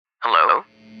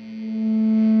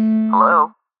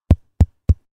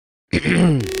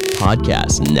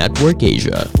Podcast Network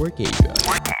Asia.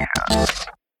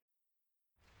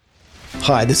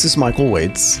 Hi, this is Michael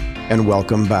Waits, and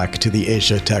welcome back to the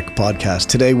Asia Tech Podcast.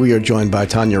 Today we are joined by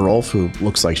Tanya Rolfe, who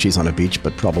looks like she's on a beach,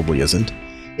 but probably isn't,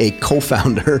 a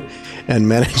co-founder and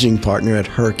managing partner at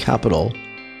Her Capital.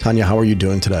 Tanya, how are you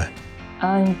doing today?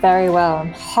 I'm very well.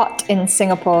 I'm hot in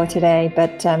Singapore today,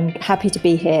 but I'm happy to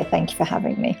be here. Thank you for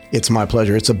having me. It's my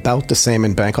pleasure. It's about the same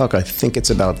in Bangkok. I think it's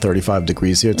about 35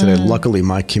 degrees here today. Luckily,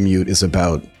 my commute is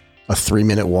about a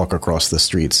 3-minute walk across the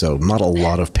street, so not a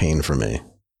lot of pain for me.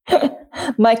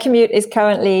 My commute is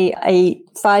currently a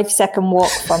 5-second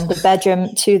walk from the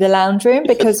bedroom to the lounge room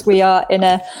because we are in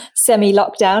a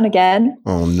semi-lockdown again.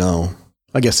 Oh, no.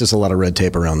 I guess there's a lot of red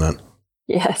tape around that.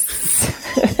 Yes.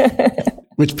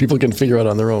 Which people can figure out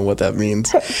on their own what that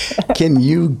means. Can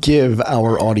you give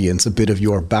our audience a bit of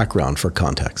your background for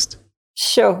context?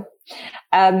 Sure.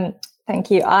 Thank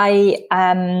you. I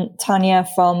am Tanya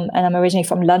and I'm originally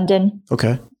from London.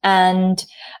 Okay. And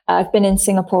I've been in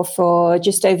Singapore for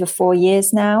just over 4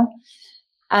 years now.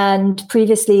 And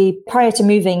previously, prior to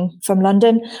moving from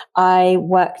London, I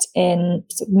worked in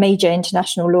major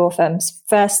international law firms,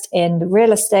 first in the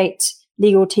real estate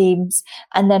legal teams,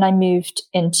 and then I moved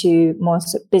into more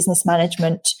sort of business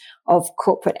management of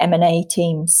corporate M&A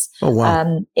teams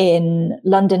in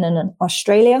London and in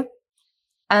Australia.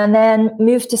 And then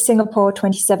moved to Singapore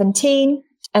 2017,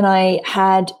 and I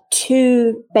had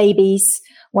 2 babies,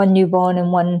 1 newborn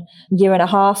and 1 year and a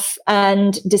half,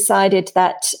 and decided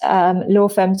that law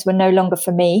firms were no longer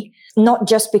for me, not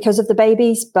just because of the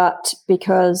babies, but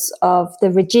because of the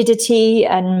rigidity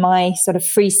and my sort of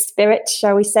free spirit,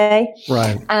 shall we say.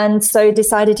 Right. And so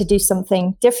decided to do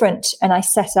something different. And I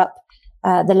set up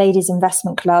the Ladies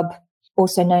Investment Club,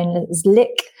 also known as LIC.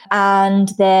 And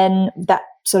then that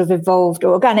sort of evolved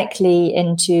organically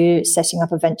into setting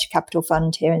up a venture capital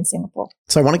fund here in Singapore.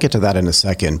 So I want to get to that in a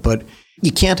second, but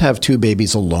you can't have 2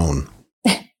 babies alone.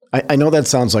 I know that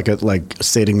sounds like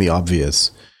stating the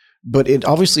obvious, but it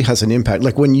obviously has an impact.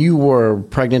 Like when you were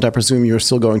pregnant, I presume you were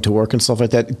still going to work and stuff like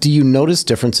that. Do you notice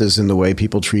differences in the way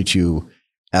people treat you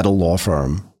at a law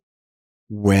firm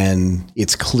when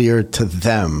it's clear to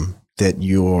them that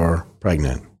you're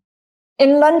pregnant?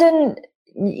 In London,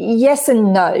 yes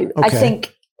and no. Okay. I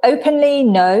think openly,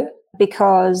 no,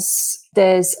 because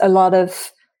there's a lot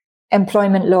of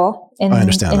employment law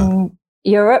in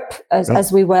Europe,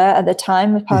 as we were at the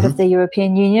time, as part of the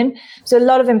European Union. So a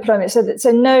lot of employment.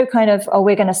 So no kind of,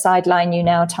 we're going to sideline you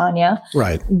now, Tanya.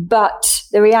 Right. But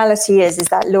the reality is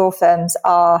that law firms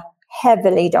are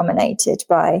heavily dominated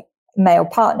by male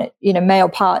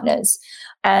partners.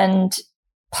 And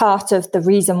part of the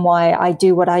reason why I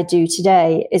do what I do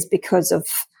today is because of,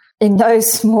 in no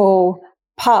small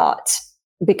part,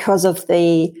 because of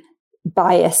the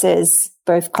biases,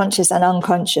 both conscious and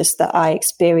unconscious, that I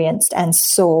experienced and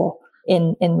saw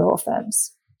in law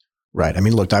firms. Right. I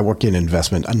mean, look, I worked in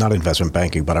not investment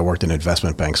banking, but I worked in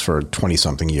investment banks for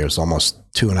 20-something years, almost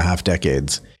 2.5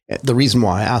 decades. The reason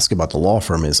why I ask about the law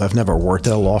firm is I've never worked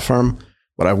at a law firm,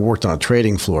 but I've worked on a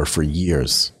trading floor for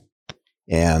years.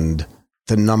 And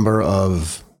the number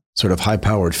of sort of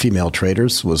high-powered female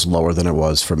traders was lower than it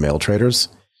was for male traders.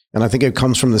 And I think it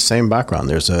comes from the same background.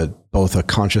 There's both a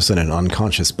conscious and an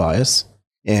unconscious bias.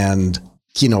 And,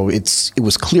 it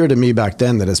was clear to me back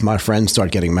then that as my friends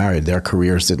started getting married, their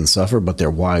careers didn't suffer, but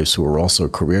their wives, who were also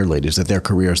career ladies, that their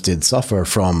careers did suffer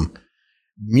from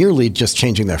merely just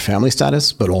changing their family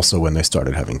status, but also when they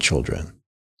started having children.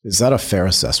 Is that a fair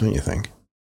assessment, you think?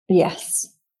 Yes.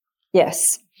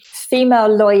 Female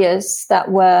lawyers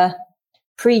that were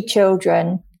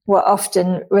pre-children were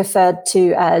often referred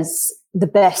to as the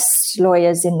best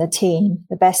lawyers in the team,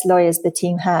 the best lawyers the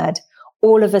team had,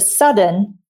 all of a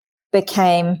sudden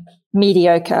became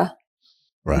mediocre.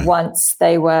 Right. Once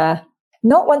they were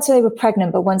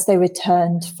pregnant, but once they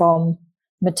returned from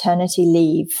maternity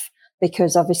leave,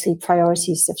 because obviously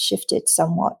priorities have shifted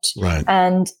somewhat. Right.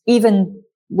 And even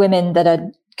women that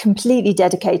are completely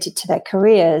dedicated to their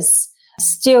careers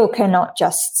still cannot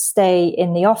just stay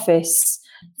in the office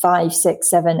 5, 6,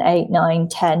 7, 8, 9,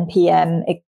 10 p.m.,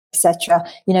 etc.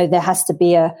 There has to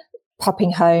be a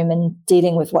popping home and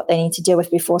dealing with what they need to deal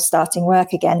with before starting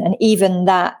work again. And even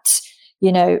that,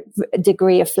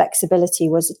 degree of flexibility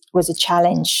was a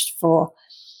challenge for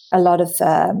a lot of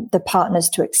the partners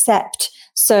to accept.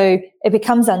 So it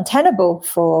becomes untenable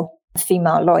for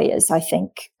female lawyers, I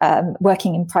think,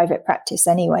 working in private practice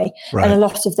anyway. Right. And a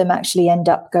lot of them actually end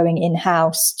up going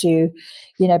in-house to,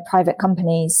 private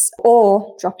companies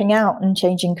or dropping out and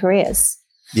changing careers.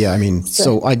 Yeah, I mean,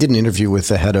 so I did an interview with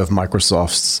the head of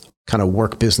Microsoft's kind of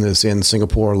work business in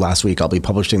Singapore last week. I'll be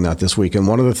publishing that this week. And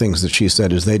one of the things that she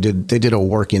said is they did a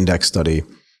work index study.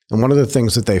 And one of the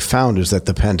things that they found is that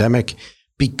the pandemic,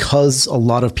 because a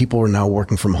lot of people are now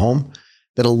working from home,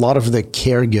 that a lot of the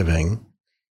caregiving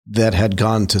that had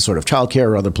gone to sort of childcare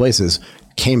or other places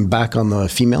came back on the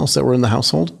females that were in the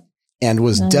household and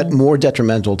was more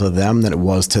detrimental to them than it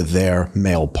was to their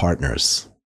male partners.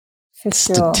 For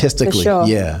sure. Statistically, For sure.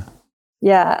 yeah.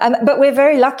 Yeah, but we're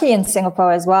very lucky in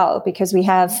Singapore as well because we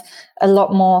have a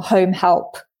lot more home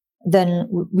help than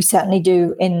we certainly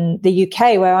do in the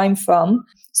UK where I'm from.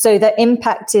 So the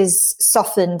impact is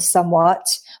softened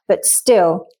somewhat, but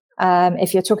still,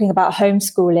 if you're talking about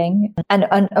homeschooling and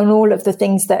all of the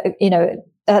things that,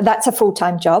 that's a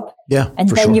full-time job. Yeah, and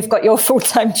then you've got your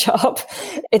full-time job.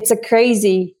 It's a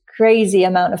crazy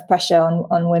amount of pressure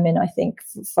on women, I think,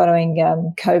 following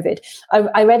COVID.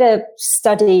 I read a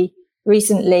study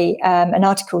recently, an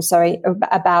article,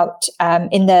 about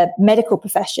in the medical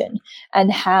profession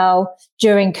and how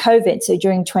during COVID, so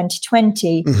during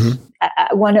 2020,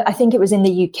 I think it was in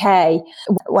the UK,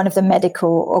 one of the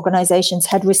medical organizations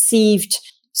had received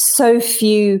so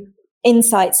few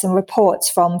insights and reports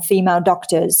from female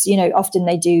doctors.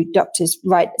 Often doctors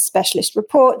write specialist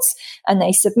reports and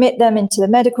they submit them into the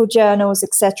medical journals,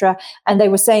 etc. And they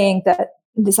were saying that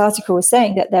this article was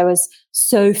saying that there was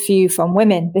so few from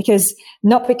women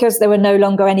not because there were no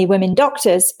longer any women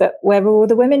doctors, but where were all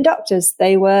the women doctors?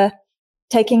 They were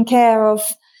taking care of,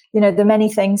 the many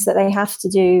things that they have to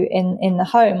do in the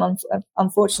home,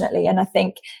 unfortunately. And I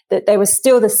think that there was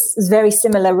still this very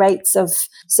similar rates of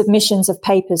submissions of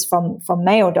papers from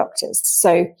male doctors.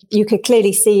 So you could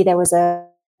clearly see there was a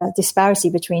disparity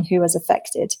between who was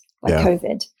affected by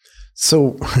COVID.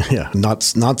 So,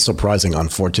 not surprising,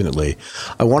 unfortunately.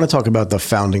 I want to talk about the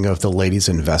founding of the Ladies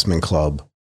Investment Club,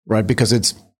 right? Because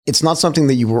it's not something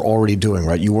that you were already doing,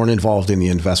 right? You weren't involved in the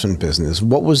investment business.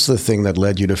 What was the thing that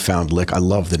led you to found Lick? I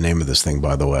love the name of this thing,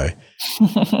 by the way.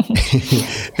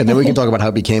 And then we can talk about how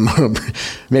it became,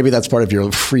 maybe that's part of your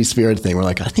free spirit thing. We're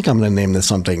like, I think I'm going to name this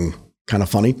something kind of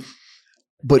funny.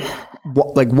 But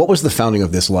what was the founding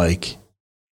of this like?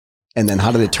 And then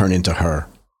how did it turn into her?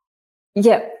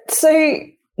 Yeah. So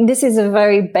this is a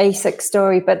very basic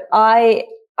story, but I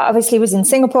obviously was in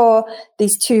Singapore,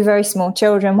 these two very small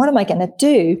children. What am I going to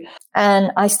do?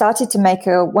 And I started to make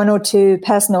one or two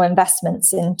personal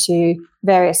investments into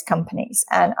various companies.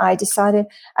 And I decided,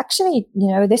 actually,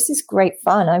 this is great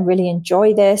fun. I really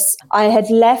enjoy this. I had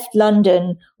left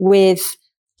London with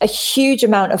a huge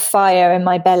amount of fire in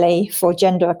my belly for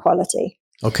gender equality.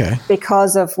 Okay.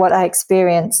 Because of what I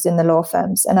experienced in the law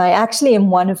firms. And I actually,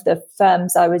 in one of the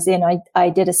firms I was in, I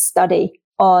did a study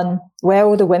on where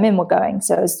all the women were going.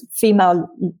 So it was female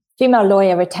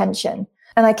lawyer retention.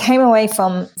 And I came away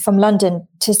from London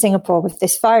to Singapore with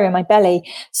this fire in my belly,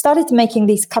 started making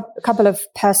these couple of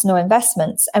personal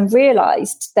investments and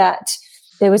realized that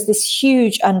there was this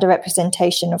huge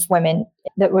underrepresentation of women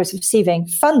that was receiving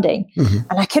funding. Mm-hmm.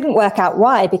 And I couldn't work out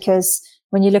why, because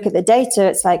when you look at the data,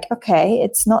 it's like, okay,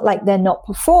 it's not like they're not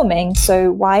performing.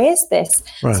 So why is this?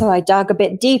 Right. So I dug a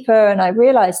bit deeper and I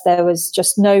realized there was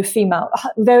just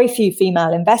very few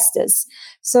female investors.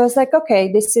 So I was like,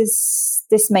 okay,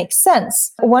 this makes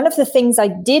sense. One of the things I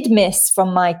did miss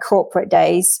from my corporate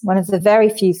days, one of the very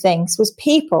few things, was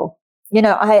people.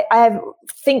 I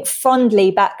think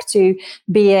fondly back to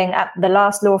being at the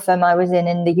last law firm I was in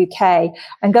the UK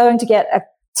and going to get a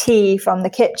tea from the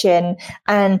kitchen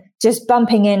and just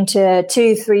bumping into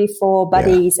 2, 3, 4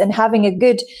 buddies and having a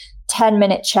good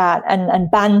 10-minute chat and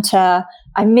banter.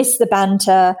 I miss the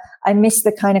banter. I miss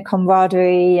the kind of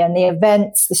camaraderie and the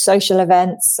events, the social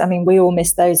events. I mean, we all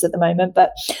miss those at the moment,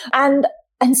 and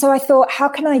so I thought, how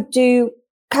can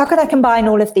I combine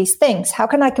all of these things? How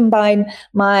can I combine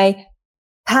my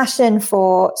passion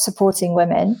for supporting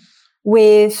women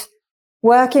with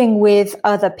working with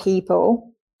other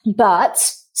people, but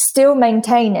still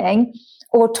maintaining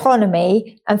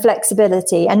autonomy and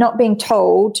flexibility and not being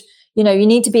told, you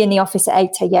need to be in the office at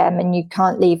 8 a.m. and you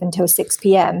can't leave until 6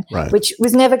 p.m., right. Which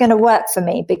was never going to work for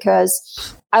me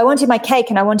because I wanted my cake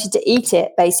and I wanted to eat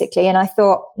it, basically. And I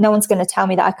thought, no one's going to tell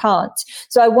me that I can't.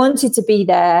 So I wanted to be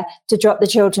there to drop the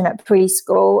children at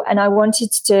preschool, and I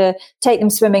wanted to take them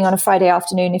swimming on a Friday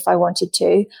afternoon if I wanted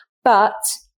to. But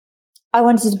I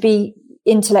wanted to be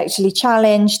intellectually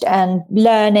challenged and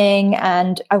learning,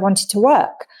 and I wanted to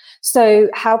work. So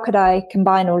how could I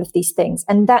combine all of these things?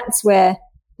 And that's where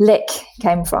Lick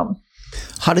came from.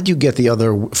 How did you get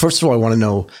first of all, I want to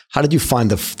know, how did you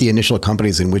find the initial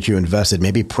companies in which you invested,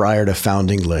 maybe prior to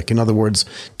founding Lick? In other words,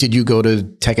 did you go to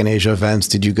Tech in Asia events?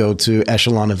 Did you go to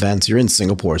Echelon events? You're in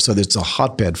Singapore, so it's a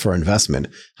hotbed for investment.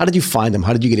 How did you find them?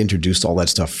 How did you get introduced to all that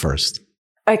stuff first?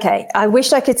 Okay, I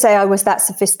wish I could say I was that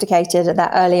sophisticated at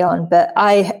that early on, but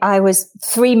I was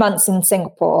 3 months in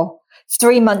Singapore,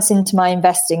 3 months into my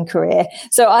investing career.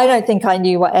 So I don't think I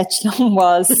knew what Echelon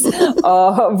was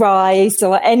or Rise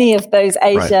or any of those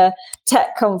Asia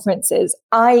tech conferences.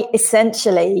 I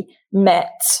essentially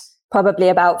met probably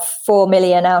about 4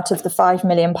 million out of the 5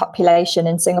 million population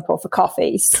in Singapore for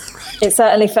coffees. It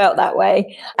certainly felt that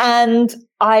way. And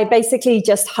I basically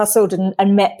just hustled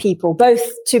and met people, both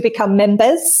to become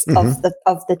members of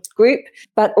the group,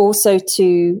 but also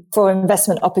for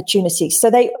investment opportunities.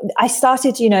 So I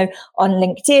started, on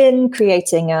LinkedIn,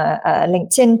 creating a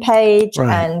LinkedIn page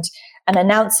and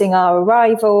announcing our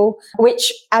arrival,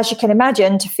 which, as you can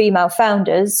imagine, to female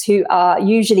founders who are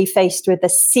usually faced with a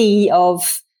sea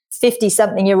of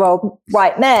 50-something-year-old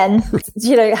white men,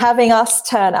 having us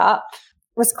turn up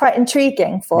was quite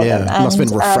intriguing for them. It must have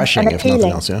been refreshing, if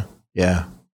nothing else. Yeah.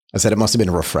 I said it must have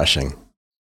been refreshing.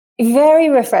 Very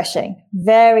refreshing.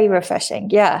 Very refreshing.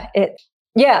 Yeah.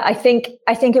 I think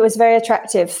it was very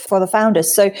attractive for the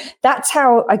founders. So that's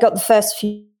how I got the first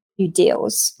few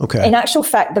deals. Okay. In actual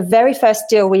fact, the very first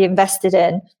deal we invested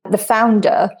in, the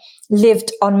founder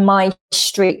lived on my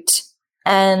street,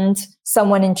 and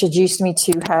someone introduced me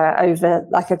to her over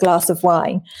like a glass of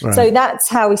wine. Right. So that's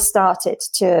how we started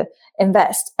to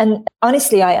invest. And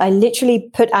honestly, I literally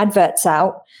put adverts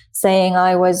out saying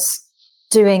I was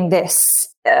doing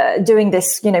this, building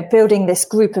this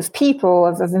group of people,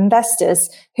 of investors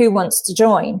who wants to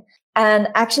join. And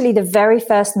actually, the very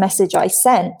first message I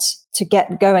sent to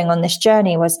get going on this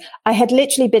journey was, I had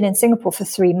literally been in Singapore for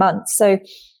 3 months. So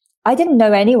I didn't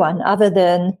know anyone other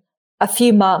than a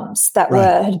few mums that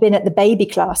had been at the baby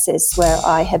classes where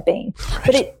I had been.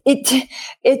 But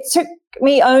it took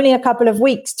me only a couple of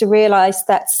weeks to realize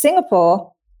that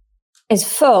Singapore is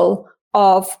full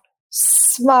of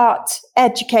smart,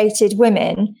 educated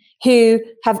women who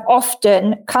have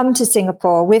often come to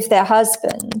Singapore with their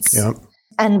husbands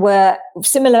and were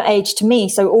similar age to me,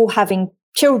 so all having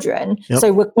children.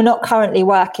 So we're not currently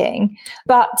working,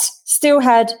 but still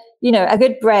had, a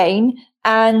good brain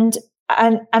and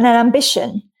an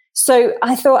ambition. So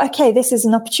I thought, okay, this is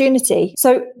an opportunity.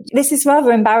 So this is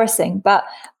rather embarrassing, but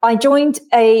I joined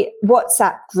a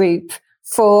WhatsApp group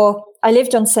I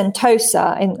lived on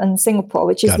Sentosa in Singapore,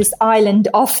 which is this island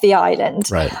off the island.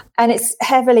 Right. And it's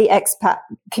heavily expat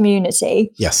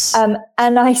community. Yes. And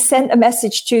I sent a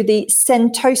message to the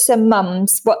Sentosa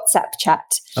Mums WhatsApp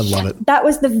chat. I love it. That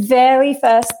was the very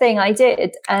first thing I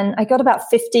did. And I got about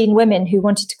 15 women who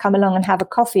wanted to come along and have a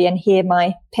coffee and hear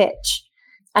my pitch.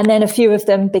 And then a few of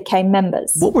them became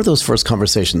members. What were those first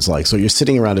conversations like? So you're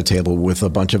sitting around a table with a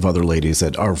bunch of other ladies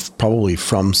that are probably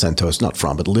from Sentosa, not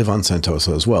from, but live on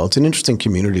Sentosa as well. It's an interesting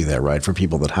community there, right? For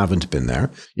people that haven't been there.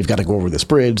 You've got to go over this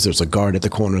bridge. There's a guard at the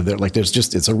corner there. Like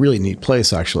it's a really neat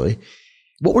place, actually.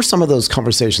 What were some of those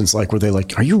conversations like? Were they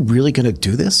like, are you really going to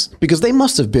do this? Because they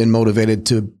must have been motivated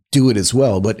to do it as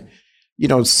well. But,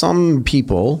 some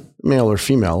people, male or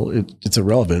female, it's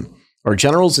irrelevant, are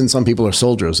generals and some people are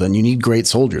soldiers, and you need great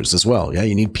soldiers as well. Yeah.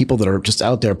 You need people that are just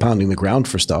out there pounding the ground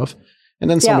for stuff, and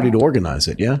then somebody to organize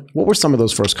it. Yeah. What were some of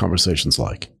those first conversations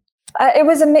like? It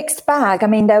was a mixed bag. I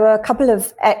mean, there were a couple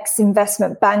of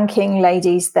ex-investment banking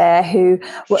ladies there who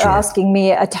were asking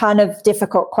me a ton of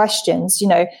difficult questions.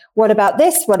 What about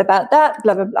this? What about that?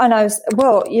 Blah, blah, blah. And I was,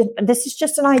 this is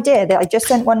just an idea that I just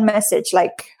sent one message,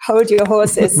 like, hold your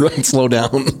horses. Right, slow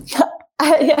down.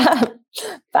 Yeah.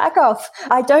 Back off.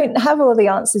 I don't have all the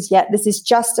answers yet. This is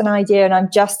just an idea and I'm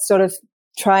just sort of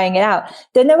trying it out.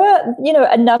 Then there were,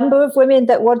 a number of women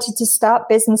that wanted to start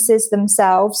businesses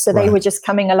themselves. So they were just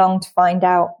coming along to find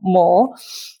out more.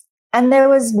 And there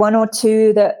was one or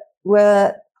two that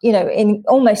were, in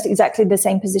almost exactly the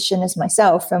same position as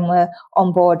myself and were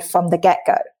on board from the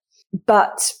get-go.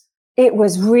 But it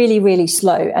was really, really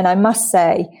slow. And I must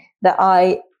say that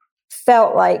I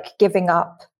felt like giving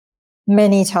up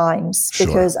many times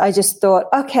because I just thought,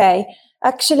 okay,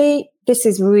 actually, this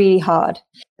is really hard.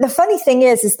 The funny thing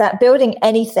is that building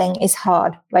anything is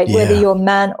hard, right? Yeah. Whether you're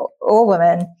man or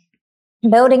woman,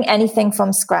 building anything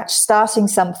from scratch, starting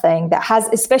something that has,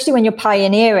 especially when you're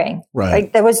pioneering,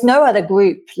 right? There was no other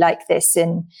group like this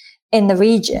in the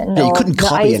region. Yeah, you couldn't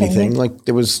copy anything like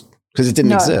there was, because it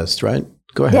didn't exist, right?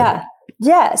 Go ahead.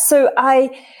 Yeah. So I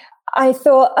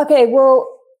thought, okay, well,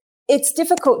 it's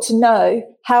difficult to know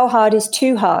how hard is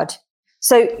too hard.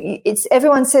 So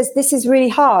everyone says this is really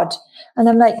hard. And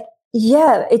I'm like,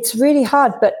 yeah, it's really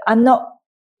hard, but I'm not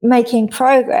making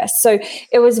progress. So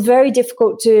it was very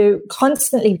difficult to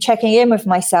constantly checking in with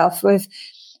myself with,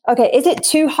 okay, is it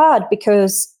too hard?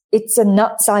 Because it's a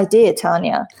nuts idea,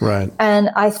 Tanya. Right. And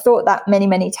I thought that many,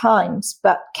 many times,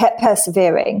 but kept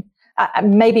persevering.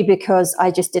 Maybe because I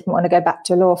just didn't want to go back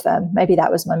to a law firm. Maybe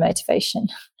that was my motivation.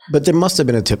 But there must have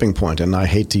been a tipping point, and I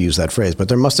hate to use that phrase, but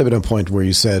there must have been a point where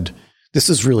you said, this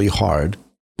is really hard,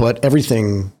 but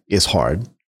everything is hard.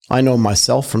 I know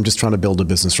myself from just trying to build a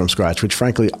business from scratch, which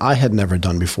frankly, I had never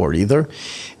done before either.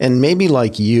 And maybe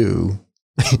like you,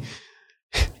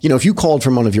 if you called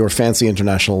from one of your fancy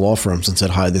international law firms and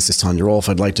said, hi, this is Tanya Rolfe,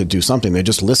 I'd like to do something, they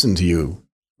just listen to you.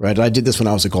 Right. I did this when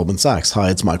I was at Goldman Sachs. Hi,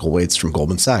 it's Michael Waits from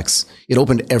Goldman Sachs. It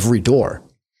opened every door.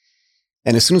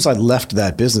 And as soon as I left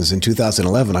that business in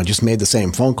 2011, I just made the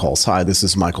same phone calls. Hi, this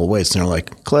is Michael Waits. And they're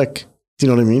like, click. Do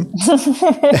you know what I mean?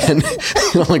 And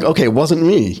I'm like, okay, it wasn't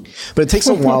me. But it takes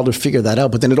a while to figure that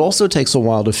out. But then it also takes a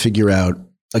while to figure out,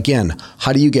 again,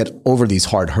 how do you get over these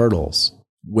hard hurdles?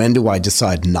 When do I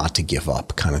decide not to give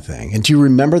up kind of thing? And do you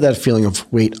remember that feeling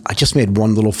of, wait, I just made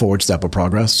one little forward step of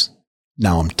progress?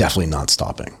 Now I'm definitely not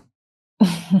stopping.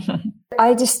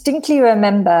 I distinctly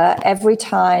remember every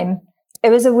time. It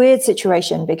was a weird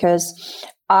situation because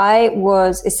I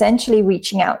was essentially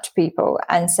reaching out to people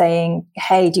and saying,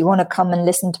 hey, do you want to come and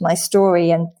listen to my story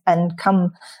and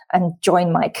come and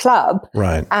join my club?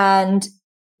 Right. And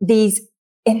these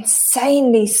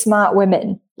insanely smart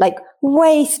women, like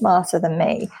way smarter than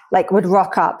me, like would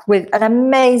rock up with an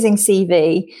amazing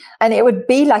CV, and it would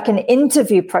be like an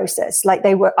interview process. Like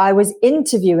I was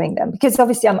interviewing them because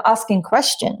obviously I'm asking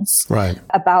questions right.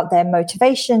 about their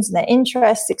motivations and their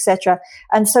interests, etc.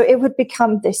 And so it would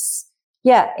become this,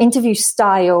 interview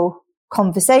style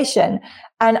conversation.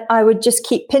 And I would just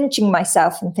keep pinching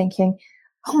myself and thinking,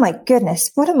 oh my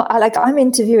goodness, what am I like? I'm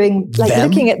interviewing, like them?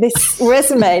 Looking at this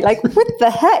resume, like what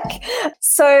the heck?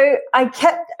 So I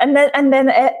kept, and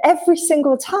then every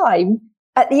single time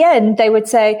at the end, they would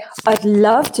say, I'd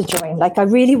love to join. Like, I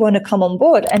really want to come on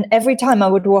board. And every time I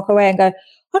would walk away and go,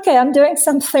 okay, I'm doing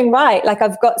something right. Like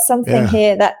I've got something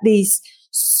here that these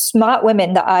smart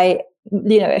women that I,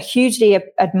 hugely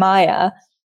admire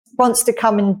wants to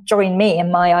come and join me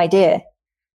and my idea.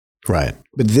 Right.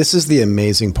 But this is the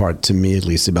amazing part to me, at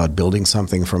least, about building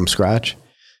something from scratch,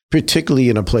 particularly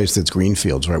in a place that's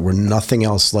greenfields, right? Where nothing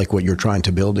else like what you're trying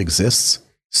to build exists.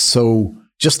 So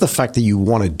just the fact that you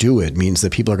want to do it means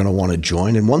that people are going to want to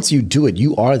join. And once you do it,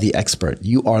 you are the expert.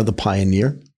 You are the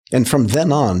pioneer. And from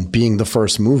then on, being the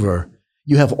first mover,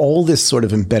 you have all this sort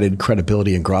of embedded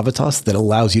credibility and gravitas that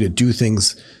allows you to do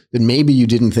things that maybe you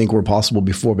didn't think were possible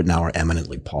before, but now are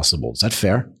eminently possible. Is that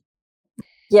fair?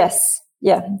 Yes.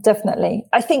 Yeah, definitely.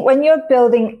 I think when you're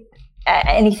building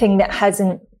anything that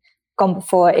hasn't gone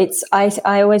before,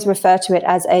 I always refer to it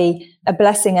as a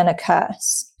blessing and a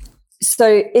curse.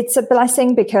 So it's a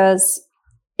blessing because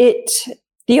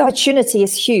the opportunity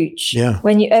is huge. Yeah.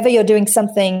 Whenever you're doing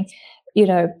something,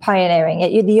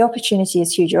 pioneering, the opportunity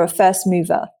is huge. You're a first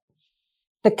mover.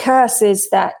 The curse is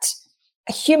that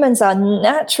humans are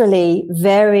naturally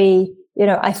very,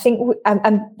 I think,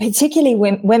 and particularly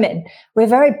women, we're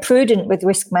very prudent with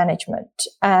risk management,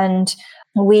 and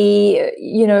we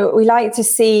like to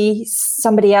see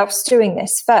somebody else doing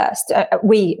this first.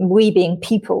 We being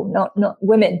people, not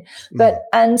women,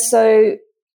 and so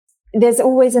there's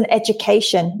always an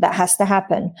education that has to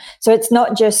happen. So it's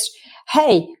not just,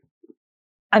 hey,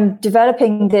 I'm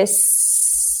developing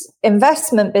this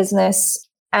investment business,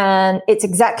 and it's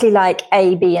exactly like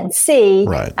A, B, and C.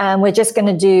 Right. And we're just going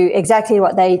to do exactly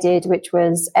what they did, which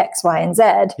was X, Y, and Z.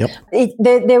 Yep.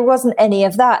 There wasn't any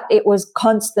of that. It was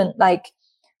constant, like,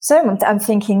 so I'm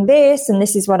thinking this, and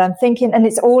this is what I'm thinking. And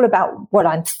it's all about what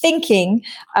I'm thinking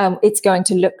it's going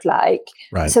to look like.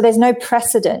 Right. So there's no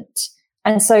precedent.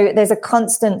 And so there's a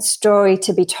constant story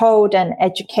to be told and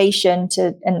education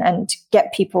and to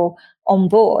get people on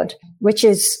board, which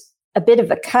is a bit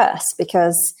of a curse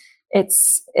because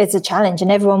it's a challenge,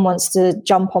 and everyone wants to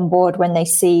jump on board when they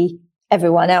see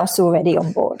everyone else already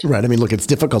on board. Right. I mean, look, it's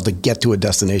difficult to get to a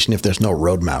destination if there's no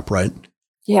roadmap, right?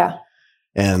 Yeah.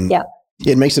 And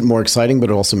it makes it more exciting, but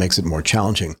it also makes it more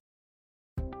challenging.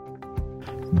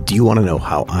 Do you want to know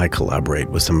how I collaborate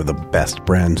with some of the best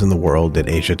brands in the world at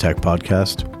Asia Tech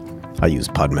Podcast? I use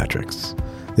Podmetrics.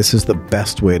 This is the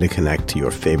best way to connect to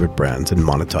your favorite brands and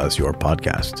monetize your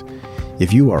podcast.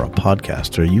 If you are a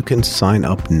podcaster, you can sign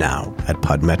up now at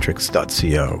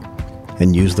podmetrics.co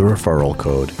and use the referral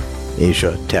code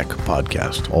Asia Tech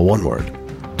Podcast, all one word,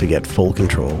 to get full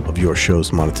control of your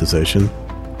show's monetization,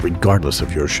 regardless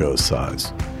of your show's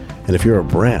size. And if you're a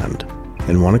brand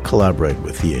and want to collaborate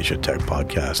with the Asia Tech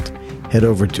Podcast, head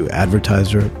over to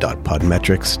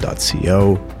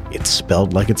advertiser.podmetrics.co. It's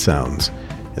spelled like it sounds,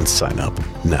 and sign up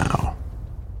now.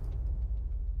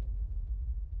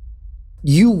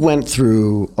 You went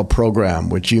through a program,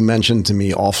 which you mentioned to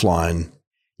me offline.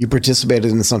 You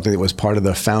participated in something that was part of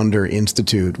the Founder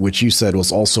Institute, which you said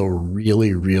was also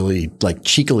really, really like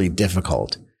cheekily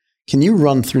difficult. Can you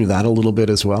run through that a little bit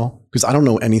as well? Because I don't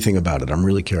know anything about it. I'm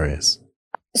really curious.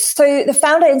 So the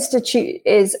Founder Institute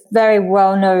is a very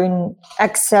well-known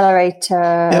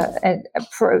accelerator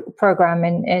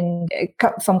program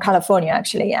from California,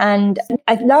 actually. And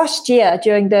last year,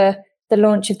 during the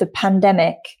launch of the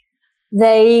pandemic,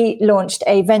 they launched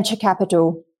a venture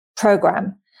capital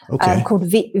program called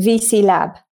VC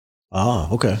Lab. Ah,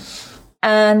 okay.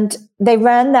 And they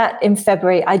ran that in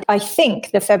February. I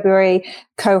think the February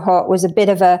cohort was a bit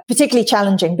of particularly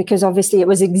challenging because obviously it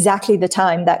was exactly the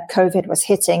time that COVID was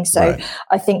hitting. So right.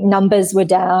 I think numbers were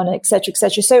down, et cetera, et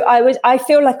cetera. So I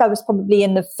feel like I was probably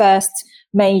in the first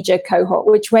major cohort,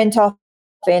 which went off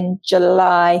in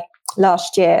July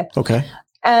last year. Okay.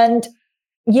 And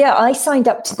yeah, I signed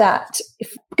up to that.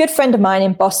 A good friend of mine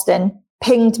in Boston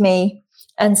pinged me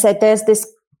and said, there's this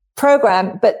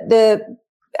program, but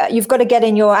you've got to get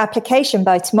in your application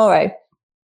by tomorrow.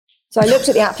 So I looked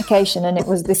at the application and it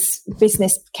was this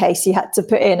business case you had to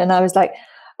put in. And I was like,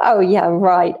 oh yeah,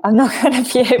 right. I'm not going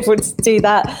to be able to do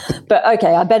that, but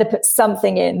okay, I better put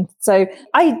something in. So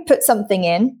I put something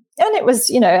in and it was,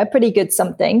 a pretty good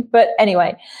something. But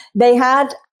anyway, they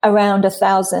had around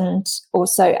 1,000 or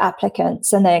so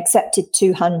applicants and they accepted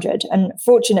 200. And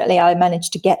fortunately, I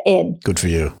managed to get in. Good for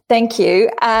you. Thank you.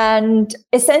 And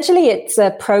essentially, it's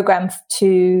a program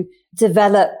to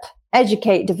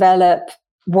educate, develop,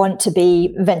 want to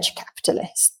be venture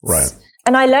capitalists. Right.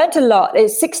 And I learned a lot.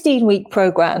 It's a 16-week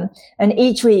program. And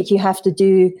each week you have to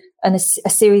do a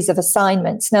series of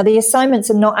assignments. Now, the assignments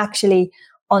are not actually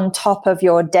on top of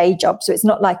your day job. So it's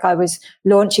not like I was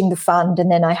launching the fund and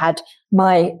then I had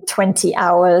my 20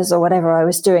 hours or whatever I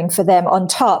was doing for them on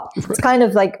top. Right. It's kind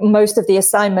of like most of the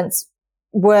assignments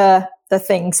were the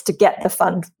things to get the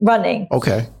fund running.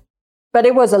 Okay. But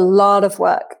it was a lot of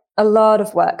work.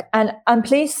 And I'm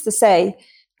pleased to say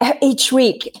each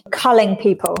week culling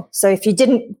people. So if you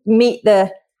didn't meet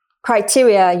the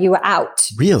criteria, you were out.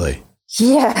 Really?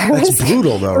 Yeah. That's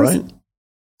brutal though, right?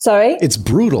 Sorry? It's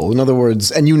brutal. In other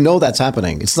words, and that's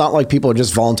happening. It's not like people are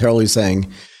just voluntarily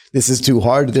saying, this is too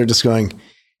hard. They're just going,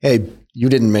 hey, you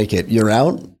didn't make it. You're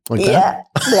out? Like that?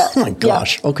 Yeah. Oh my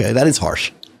gosh. Yeah. Okay. That is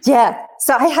harsh. Yeah.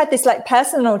 So I had this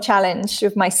personal challenge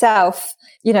with myself.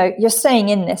 You're staying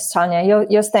in this, Tanya.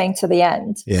 You're staying to the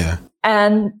end. Yeah.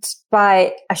 And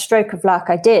by a stroke of luck,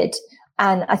 I did.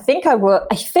 And I think I was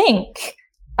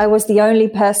the only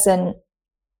person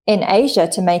in Asia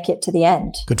to make it to the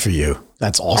end. Good for you.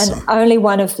 That's awesome. And only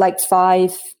one of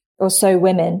 5 or so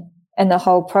women in the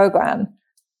whole program.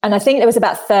 And I think there was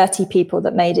about 30 people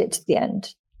that made it to the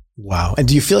end. Wow. And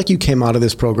do you feel like you came out of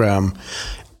this program?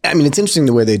 I mean, it's interesting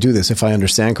the way they do this, if I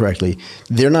understand correctly.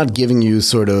 They're not giving you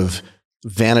sort of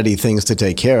vanity things to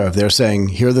take care of. They're saying,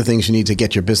 here are the things you need to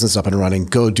get your business up and running.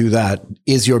 Go do that.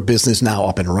 Is your business now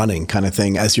up and running kind of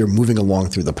thing as you're moving along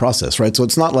through the process, right? So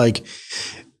it's not like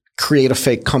create a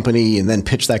fake company and then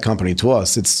pitch that company to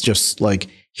us. It's just like,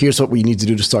 here's what we need to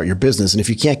do to start your business. And if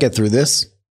you can't get through this,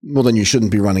 well, then you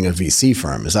shouldn't be running a VC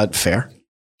firm. Is that fair?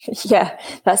 Yeah,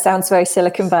 that sounds very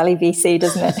Silicon Valley VC,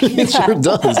 doesn't it? It sure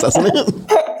does, doesn't it?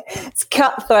 It's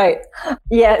cutthroat.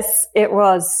 Yes, it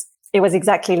was. It was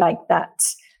exactly like that,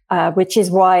 which is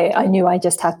why I knew I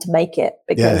just had to make it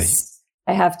because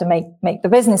I have to make the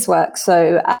business work.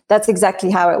 So that's exactly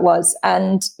how it was.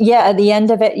 And yeah, at the end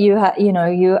of it,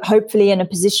 you're hopefully in a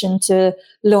position to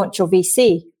launch your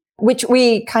VC, which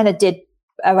we kind of did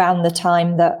around the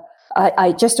time that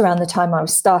just around the time I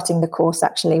was starting the course.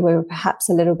 Actually, we were perhaps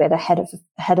a little bit ahead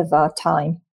of our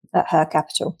time at Her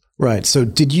Capital. Right. So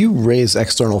did you raise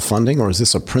external funding, or is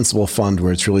this a principal fund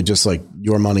where it's really just like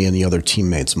your money and the other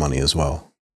teammates' money as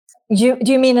well? Do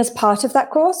you mean as part of that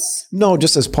course? No,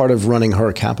 just as part of running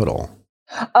Her Capital.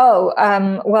 Oh,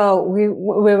 well, we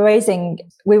were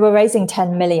raising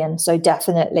 10 million, so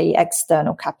definitely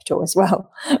external capital as well.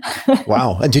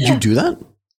 Wow. And did you do that?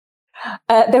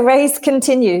 The raise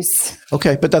continues.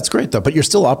 Okay, but that's great though. But you're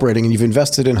still operating and you've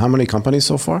invested in how many companies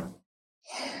so far?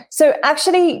 So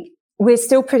actually, we're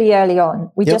still pretty early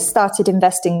on. We just started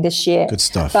investing this year. Good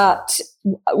stuff. But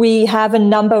we have a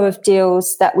number of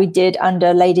deals that we did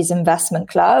under Ladies Investment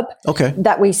Club. Okay.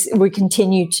 That we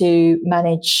continue to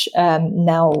manage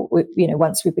now.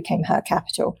 Once we became Her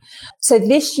Capital. So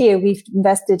this year we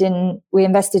invested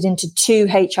into 2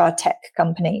 HR tech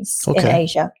companies in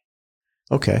Asia.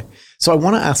 Okay. So I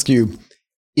want to ask you,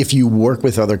 if you work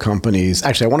with other companies,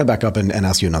 actually, I want to back up and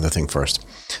ask you another thing first.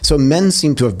 So men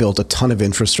seem to have built a ton of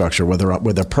infrastructure,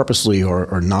 whether purposely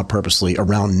or not purposely,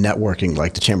 around networking,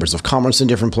 like the chambers of commerce in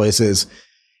different places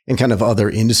and kind of other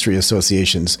industry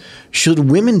associations.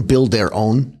 Should women build their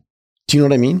own? Do you know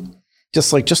what I mean?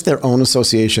 Just their own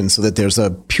association so that there's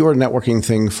a pure networking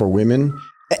thing for women.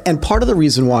 And part of the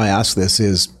reason why I ask this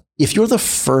is if you're the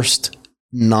first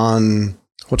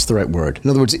what's the right word? In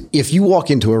other words, if you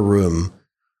walk into a room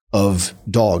of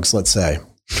dogs, let's say,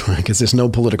 because there's no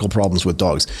political problems with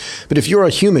dogs. But if you're a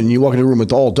human and you walk into a room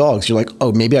with all dogs, you're like,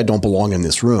 oh, maybe I don't belong in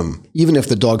this room, even if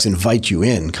the dogs invite you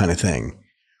in, kind of thing.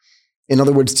 In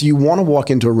other words, do you want to walk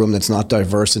into a room that's not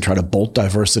diverse and try to bolt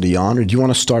diversity on, or do you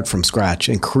want to start from scratch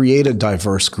and create a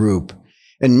diverse group?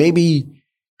 And maybe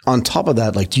on top of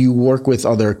that, like, do you work with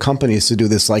other companies to do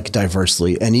this, like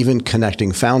Diversely, and even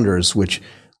Connecting Founders, which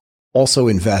also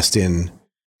invest in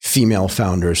female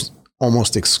founders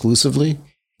almost exclusively?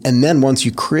 And then once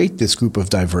you create this group of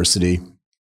diversity,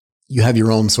 you have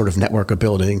your own sort of network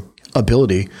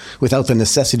ability without the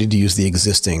necessity to use the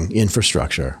existing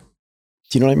infrastructure.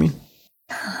 Do you know what I mean?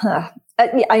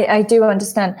 I do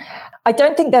understand. I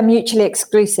don't think they're mutually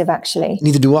exclusive, actually.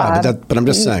 Neither do I, but I'm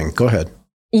just saying. Go ahead.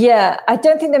 Yeah, I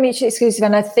don't think they're mutually exclusive,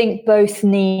 and I think both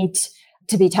need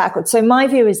to be tackled. So my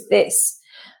view is this.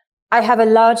 I have a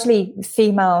largely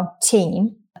female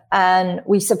team, and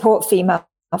we support female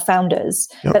founders.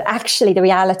 Yep. But actually, the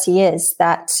reality is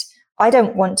that I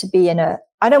don't want to be in a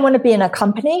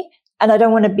company, and I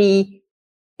don't want to be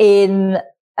in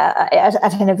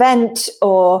at an event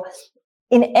or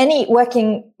in any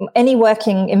working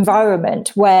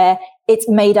environment where it's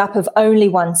made up of only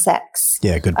one sex.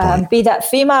 Yeah, good point. Be that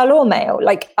female or male.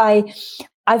 Like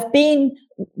I've been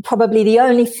probably the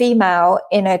only female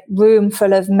in a room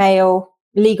full of male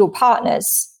legal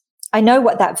partners. I know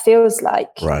what that feels like.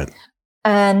 Right.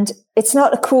 And it's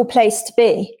not a cool place to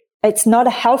be. It's not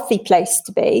a healthy place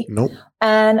to be. Nope.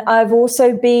 And I've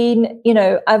also been, we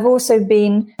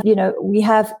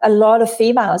have a lot of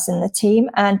females in the team,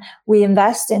 and we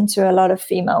invest into a lot of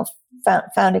female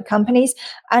founded companies.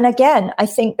 And again, I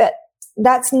think that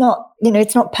that's not,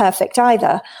 it's not perfect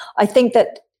either. I think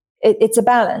that it's a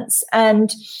balance,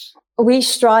 and we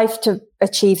strive to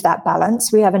achieve that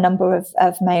balance. We have a number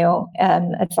of male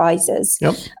advisors.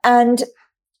 Yep. And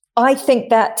I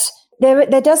think that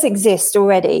there does exist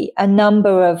already a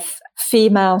number of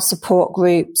female support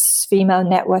groups, female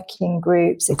networking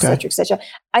groups, et cetera, et cetera.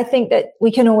 I think that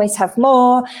we can always have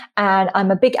more, and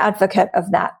I'm a big advocate of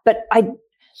that. But I'm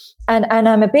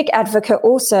a big advocate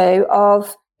also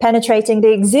of penetrating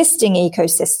the existing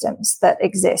ecosystems that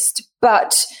exist.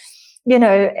 But,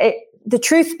 the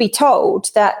truth be told,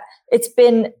 that it's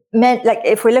been meant, like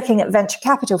if we're looking at venture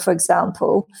capital, for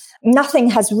example, nothing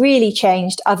has really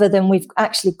changed other than we've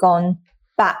actually gone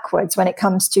backwards when it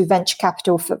comes to venture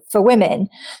capital for women.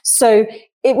 So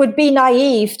it would be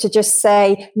naive to just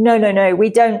say, no,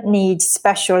 we don't need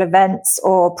special events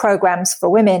or programs for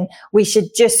women. We should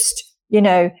just,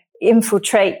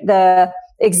 infiltrate the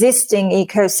existing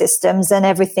ecosystems and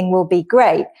everything will be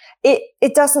great.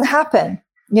 It doesn't happen.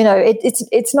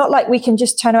 It's not like we can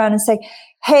just turn around and say,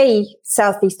 hey,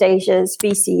 Southeast Asia's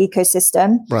VC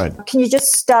ecosystem, right, can you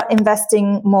just start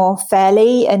investing more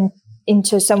fairly and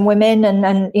into some women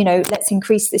and let's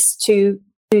increase this to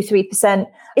 3%.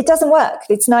 It doesn't work.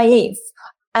 It's naive.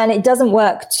 And it doesn't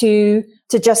work to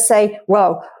just say,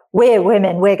 well, we're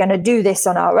women, we're going to do this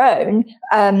on our own.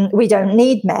 We don't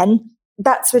need men.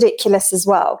 That's ridiculous as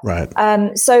well. Right.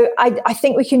 So I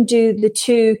think we can do the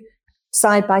two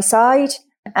side by side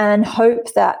and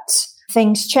hope that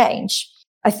things change.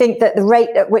 I think that the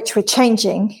rate at which we're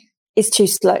changing is too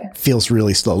slow. Feels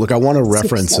really slow. Look, I want to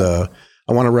reference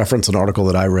an article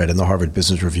that I read in the Harvard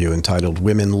Business Review entitled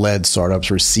 "Women-Led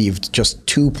Startups Received Just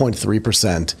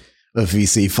 2.3% of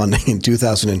VC Funding in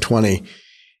 2020."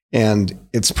 And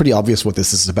it's pretty obvious what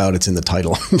this is about. It's in the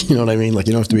title. You know what I mean? Like,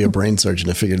 you don't have to be a brain surgeon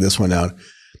to figure this one out.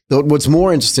 But what's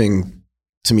more interesting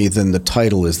to me than the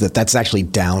title is that that's actually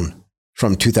down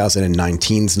from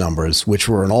 2019's numbers, which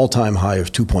were an all-time high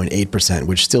of 2.8%,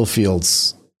 which still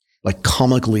feels like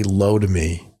comically low to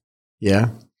me. Yeah.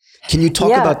 Can you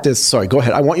talk about this? Sorry, go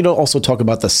ahead. I want you to also talk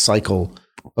about the cycle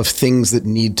of things that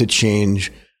need to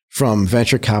change from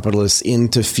venture capitalists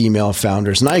into female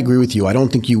founders. And I agree with you. I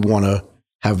don't think you want to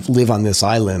live on this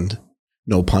island,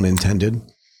 no pun intended,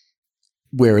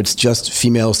 where it's just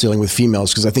females dealing with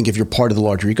females. Because I think if you're part of the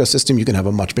larger ecosystem, you can have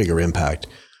a much bigger impact.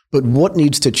 But what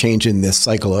needs to change in this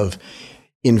cycle of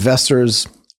investors,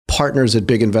 partners at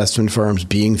big investment firms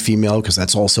being female, because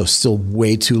that's also still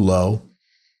way too low,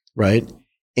 right?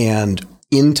 And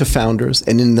into founders,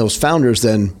 and in those founders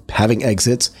then having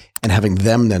exits and having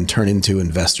them then turn into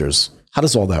investors. How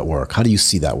does all that work? How do you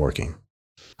see that working?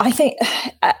 I think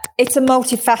it's a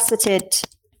multifaceted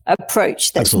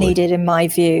approach that's Absolutely needed in my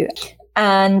view.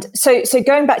 And so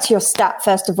going back to your stat,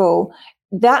 first of all,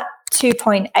 that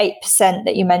 2.8%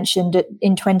 that you mentioned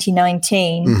in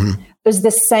 2019 was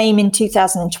the same in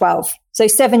 2012. So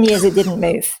 7 years it didn't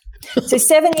move. So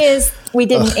 7 years we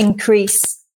didn't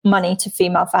increase money to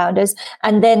female founders,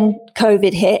 and then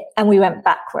COVID hit and we went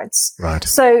backwards. Right.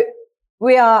 So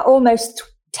we are almost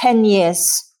 10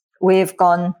 years we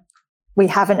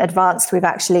haven't advanced, we've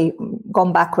actually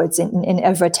gone backwards in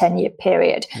over a 10-year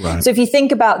period. Right. So if you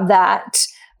think about that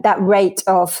rate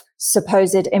of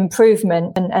supposed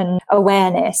improvement and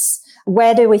awareness,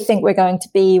 where do we think we're going to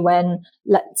be when,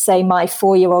 let's say, my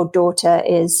 4-year-old daughter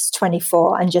is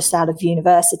 24 and just out of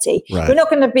university? Right. We're not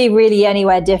going to be really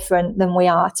anywhere different than we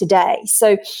are today.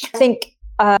 So I think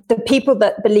the people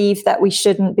that believe that we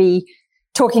shouldn't be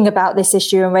talking about this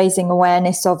issue and raising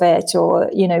awareness of it, or,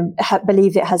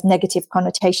 believe it has negative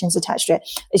connotations attached to it,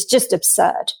 it's just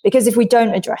absurd. Because if we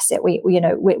don't address it,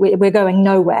 we're going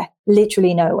nowhere,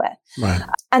 literally nowhere. Right.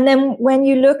 And then when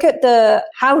you look at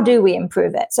how do we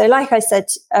improve it? So like I said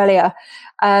earlier,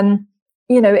 for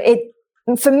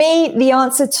me, the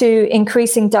answer to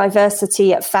increasing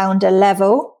diversity at founder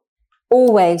level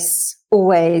always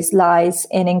lies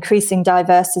in increasing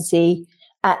diversity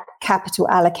at capital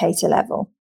allocator level.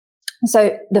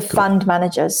 So the fund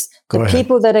managers, the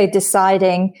people that are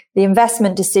deciding, the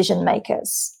investment decision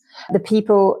makers, the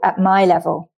people at my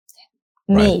level,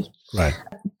 me. Right.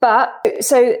 But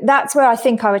so that's where I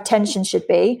think our attention should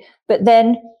be. But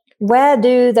then where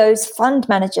do those fund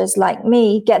managers like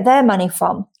me get their money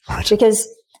from? Right. Because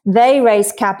they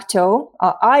raise capital,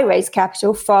 or I raise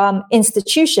capital from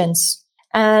institutions.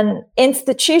 And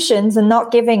institutions are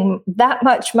not giving that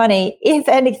much money, if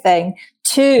anything,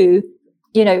 to,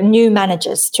 new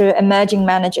managers, to emerging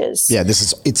managers. Yeah,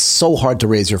 it's so hard to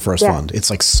raise your first fund. It's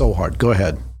like so hard. Go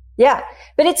ahead. Yeah,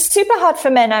 but it's super hard for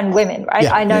men and women, right?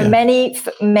 Yeah, I know many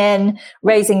men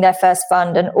raising their first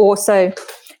fund and also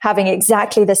having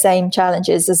exactly the same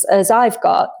challenges as I've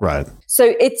got. Right.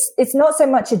 So it's not so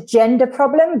much a gender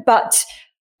problem, but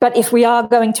if we are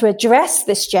going to address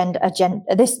this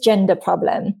gender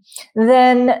problem,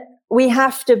 then we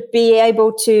have to be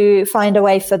able to find a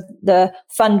way for the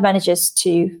fund managers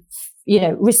to,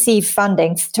 receive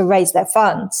funding to raise their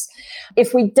funds.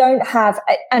 If we don't have,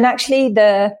 and actually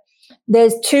there's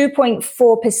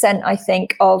 2.4%, I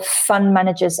think, of fund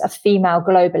managers are female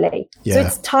globally. Yeah. So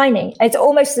it's tiny. It's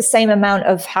almost the same amount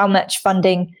of how much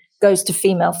funding goes to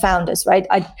female founders, right?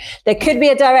 There could be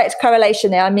a direct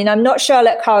correlation there. I mean, I'm not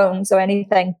Sherlock Holmes or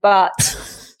anything, but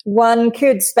one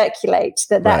could speculate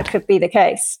that could be the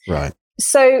case. Right.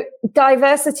 So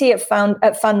diversity at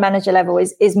fund manager level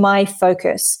is my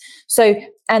focus. So,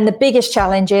 and the biggest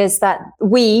challenge is that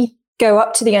we go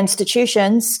up to the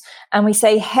institutions and we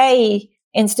say, hey,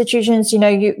 institutions,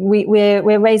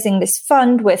 we're raising this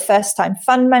fund. We're first-time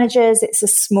fund managers. It's a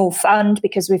small fund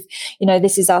because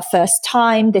this is our first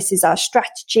time. This is our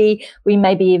strategy. We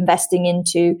may be investing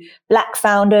into Black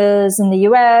founders in the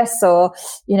US, or,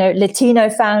 Latino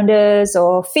founders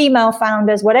or female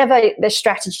founders, whatever the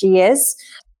strategy is.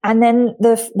 And then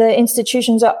the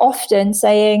institutions are often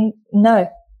saying, no,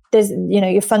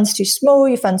 your fund's too small,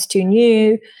 your fund's too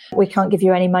new. We can't give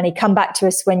you any money. Come back to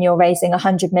us when you're raising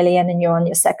 100 million and you're on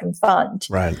your second fund.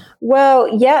 Right. Well,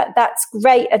 yeah, that's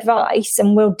great advice,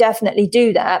 and we'll definitely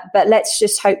do that. But let's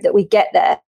just hope that we get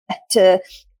there to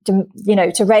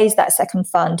raise that second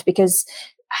fund, because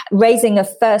raising a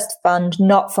first fund,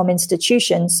 not from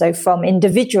institutions, so from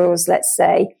individuals, let's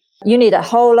say, you need a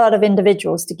whole lot of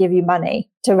individuals to give you money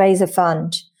to raise a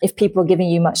fund if people are giving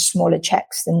you much smaller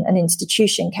checks than an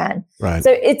institution can. Right.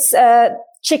 So it's a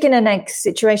chicken and egg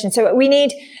situation. So we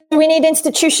need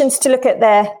institutions to look at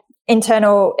their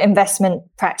internal investment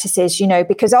practices,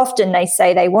 because often they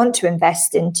say they want to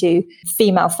invest into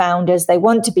female founders. They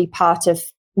want to be part of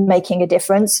making a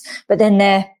difference, but then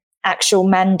their actual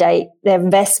mandate, their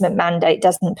investment mandate,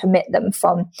 doesn't permit them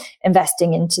from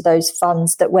investing into those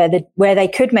funds where they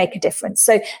could make a difference.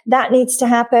 So that needs to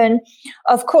happen.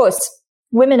 Of course,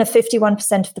 women are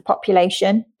 51% of the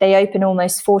population. They open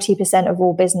almost 40% of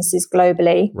all businesses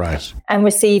globally, right, and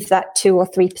receive that 2 or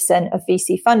 3% of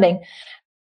VC funding.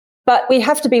 But we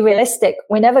have to be realistic.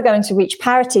 We're never going to reach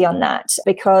parity on that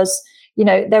because,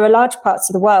 there are large parts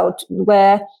of the world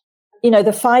where,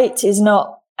 the fight is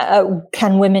not,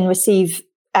 can women receive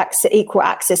equal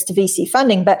access to VC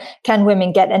funding, but can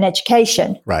women get an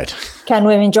education? Right. Can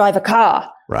women drive a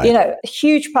car? Right.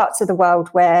 Huge parts of the world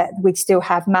where we still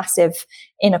have massive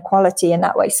inequality in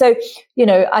that way. So,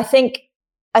 I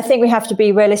think we have to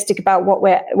be realistic about what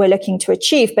we're looking to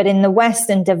achieve. But in the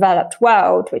Western developed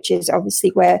world, which is obviously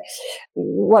where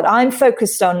what I'm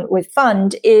focused on with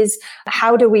Fund is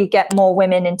how do we get more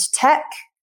women into tech?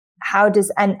 How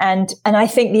does and I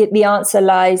think the answer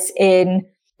lies in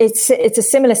it's a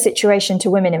similar situation to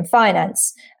women in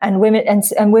finance and women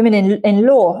and women in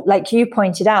law, like you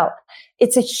pointed out.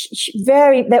 It's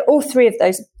they're all three of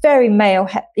those very male,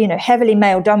 heavily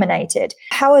male dominated.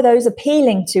 How are those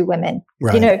appealing to women?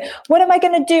 Right. What am I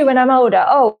going to do when I'm older?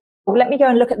 Oh, let me go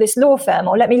and look at this law firm,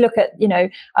 or let me look at,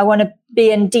 I want to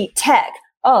be in deep tech.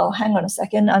 Oh, hang on a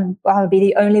second. I'll be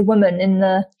the only woman in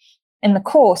the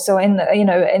course or in the, in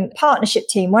the partnership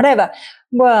team, whatever.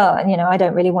 Well, I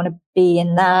don't really want to be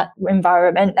in that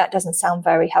environment. That doesn't sound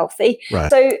very healthy. Right.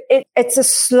 So it's a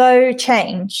slow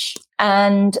change.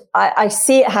 And I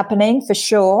see it happening for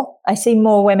sure. I see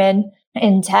more women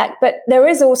in tech, but there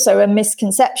is also a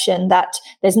misconception that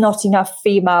there's not enough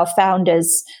female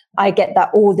founders. I get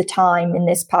that all the time in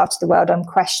this part of the world. I'm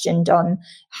questioned on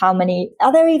how many,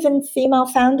 are there even female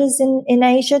founders in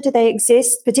Asia? Do they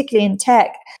exist, particularly in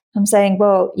tech? I'm saying,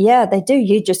 well, yeah, they do.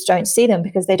 You just don't see them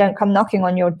because they don't come knocking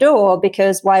on your door,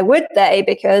 because why would they?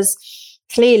 Because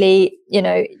clearly,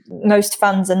 most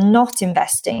funds are not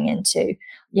investing into,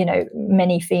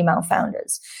 many female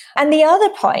founders. And the other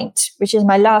point, which is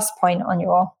my last point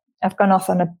on I've gone off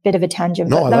on a bit of a tangent.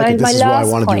 No, but I like it. This is why I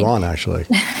wanted point you on, actually.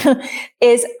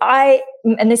 is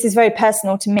and this is very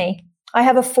personal to me. I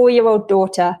have a 4-year-old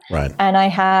daughter, right, and I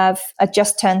have a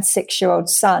just turned 6-year-old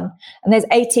son, and there's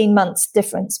 18 months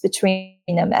difference between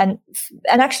them. And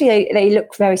actually they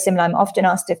look very similar. I'm often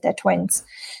asked if they're twins.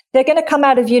 They're going to come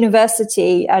out of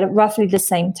university at roughly the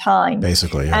same time.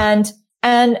 Basically, yeah.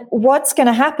 And what's going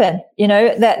to happen?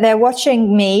 That they're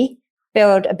watching me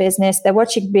build a business. They're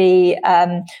watching me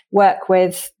work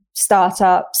with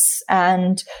startups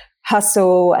and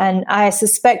hustle. And I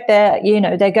suspect they're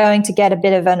going to get a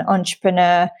bit of an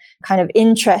entrepreneur kind of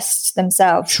interest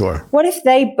themselves. Sure. What if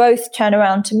they both turn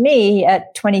around to me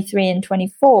at 23 and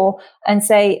 24 and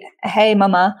say, hey,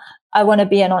 mama, I want to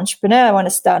be an entrepreneur. I want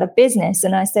to start a business.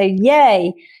 And I say,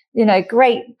 yay,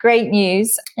 great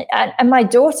news. And my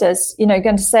daughter's,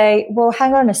 going to say, well,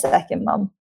 hang on a second,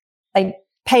 mum. I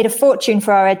paid a fortune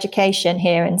for our education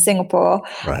here in Singapore.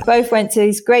 Right. Both went to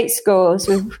these great schools.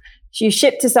 You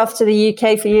shipped us off to the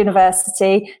UK for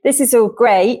university. This is all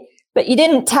great, but you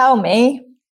didn't tell me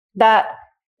that,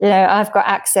 I've got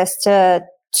access to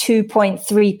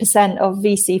 2.3% of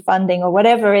VC funding or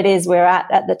whatever it is we're at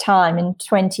the time in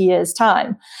 20 years'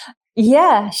 time.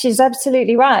 Yeah, she's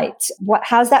absolutely right.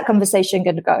 How's that conversation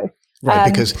going to go?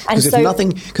 Right,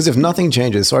 because if nothing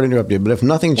changes, sorry to interrupt you, but if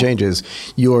nothing changes,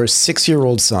 your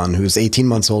 6-year-old son, who's 18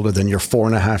 months older than your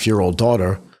 4.5-year-old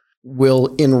daughter, will,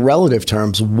 in relative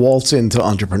terms, waltz into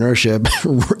entrepreneurship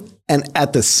and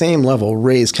at the same level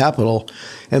raise capital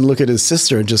and look at his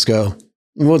sister and just go,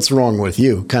 what's wrong with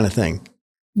you, kind of thing.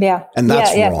 Yeah. And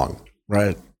that's wrong,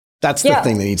 right? That's the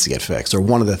thing that needs to get fixed, or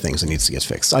one of the things that needs to get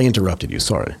fixed. I interrupted you.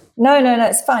 Sorry. No,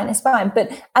 it's fine.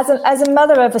 But as a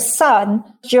mother of a son,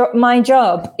 my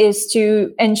job is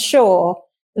to ensure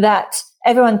that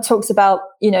everyone talks about,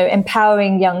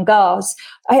 empowering young girls.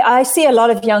 I see a lot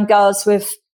of young girls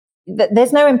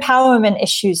there's no empowerment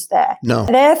issues there. No.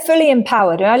 They're fully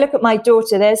empowered. When I look at my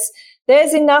daughter,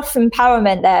 there's enough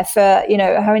empowerment there for,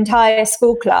 her entire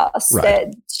school class.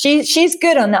 Right. She's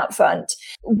good on that front.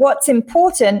 What's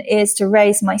important is to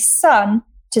raise my son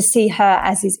to see her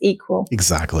as his equal.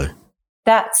 Exactly.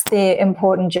 That's the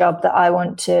important job that I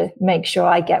want to make sure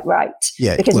I get right.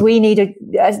 Yeah, because we need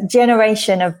a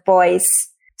generation of boys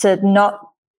to not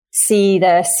see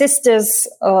their sisters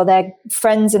or their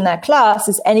friends in their class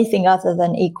as anything other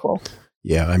than equal.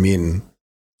 Yeah, I mean,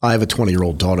 I have a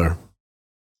 20-year-old daughter,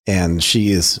 and she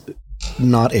is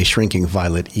not a shrinking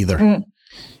violet either. Mm.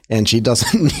 And she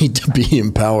doesn't need to be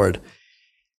empowered.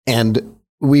 And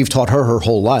we've taught her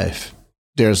whole life,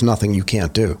 there's nothing you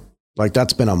can't do. Like,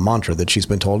 that's been a mantra that she's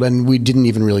been told. And we didn't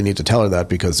even really need to tell her that,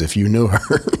 because if you knew her,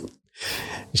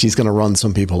 she's going to run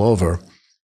some people over.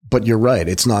 But you're right.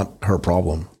 It's not her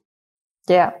problem.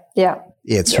 Yeah.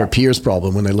 It's her peers'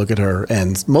 problem when they look at her.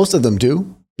 And most of them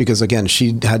do, because again,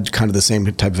 she had kind of the same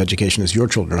type of education as your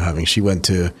children are having. She went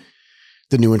to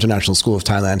the New International School of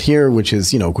Thailand here, which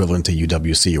is, equivalent to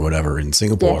UWC or whatever in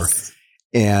Singapore. Yes.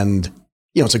 And,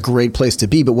 it's a great place to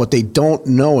be. But what they don't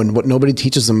know and what nobody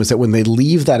teaches them is that when they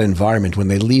leave that environment, when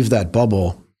they leave that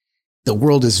bubble, the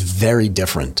world is very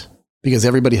different because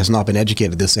everybody has not been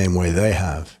educated the same way they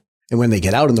have. And when they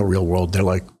get out in the real world, they're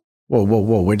like, whoa,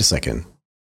 wait a second.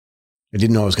 I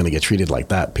didn't know I was going to get treated like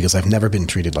that because I've never been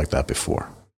treated like that before.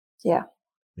 Yeah.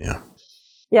 Yeah.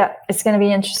 Yeah, it's going to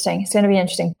be interesting. It's going to be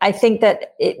interesting. I think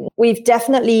that we've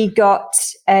definitely got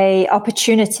a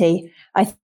opportunity.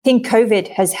 I think COVID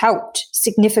has helped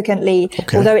significantly.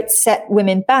 Okay. Although it's set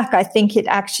women back, I think it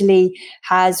actually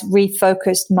has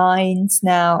refocused minds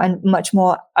now and much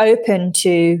more open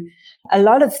to a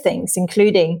lot of things,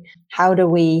 including how do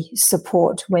we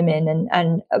support women?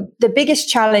 And the biggest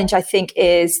challenge, I think,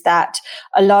 is that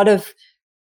a lot of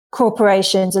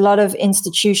corporations, a lot of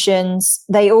institutions,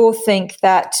 they all think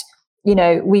that,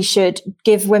 we should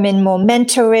give women more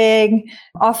mentoring,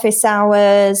 office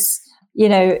hours,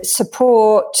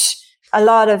 support, a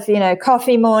lot of,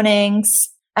 coffee mornings.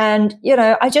 And,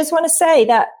 I just want to say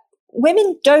that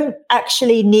women don't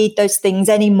actually need those things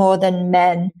any more than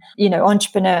men,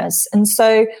 entrepreneurs. And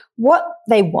so what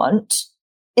they want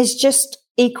is just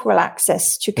equal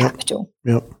access to capital.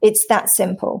 Yep. It's that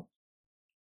simple.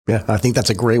 Yeah, I think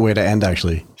that's a great way to end,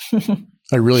 actually.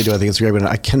 I really do. I think it's a great way.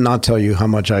 I cannot tell you how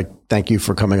much I thank you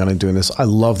for coming on and doing this. I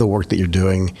love the work that you're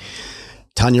doing.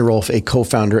 Tanya Rolfe, a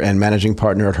co-founder and managing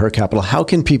partner at Her Capital. How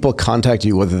can people contact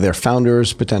you, whether they're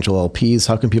founders, potential LPs?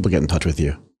 How can people get in touch with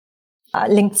you?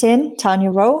 LinkedIn, Tanya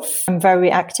Rolfe. I'm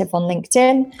very active on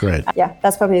LinkedIn. Great. Yeah,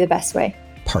 that's probably the best way.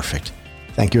 Perfect.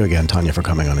 Thank you again, Tanya, for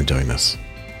coming on and doing this.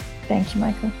 Thank you,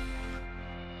 Michael.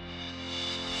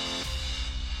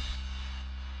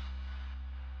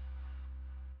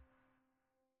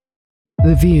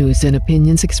 The views and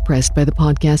opinions expressed by the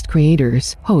podcast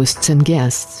creators, hosts, and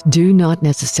guests do not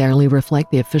necessarily reflect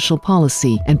the official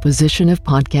policy and position of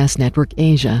Podcast Network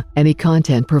Asia. Any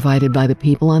content provided by the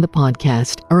people on the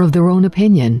podcast are of their own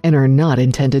opinion and are not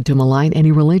intended to malign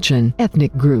any religion,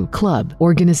 ethnic group, club,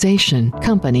 organization,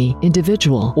 company,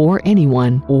 individual, or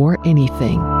anyone or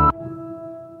anything.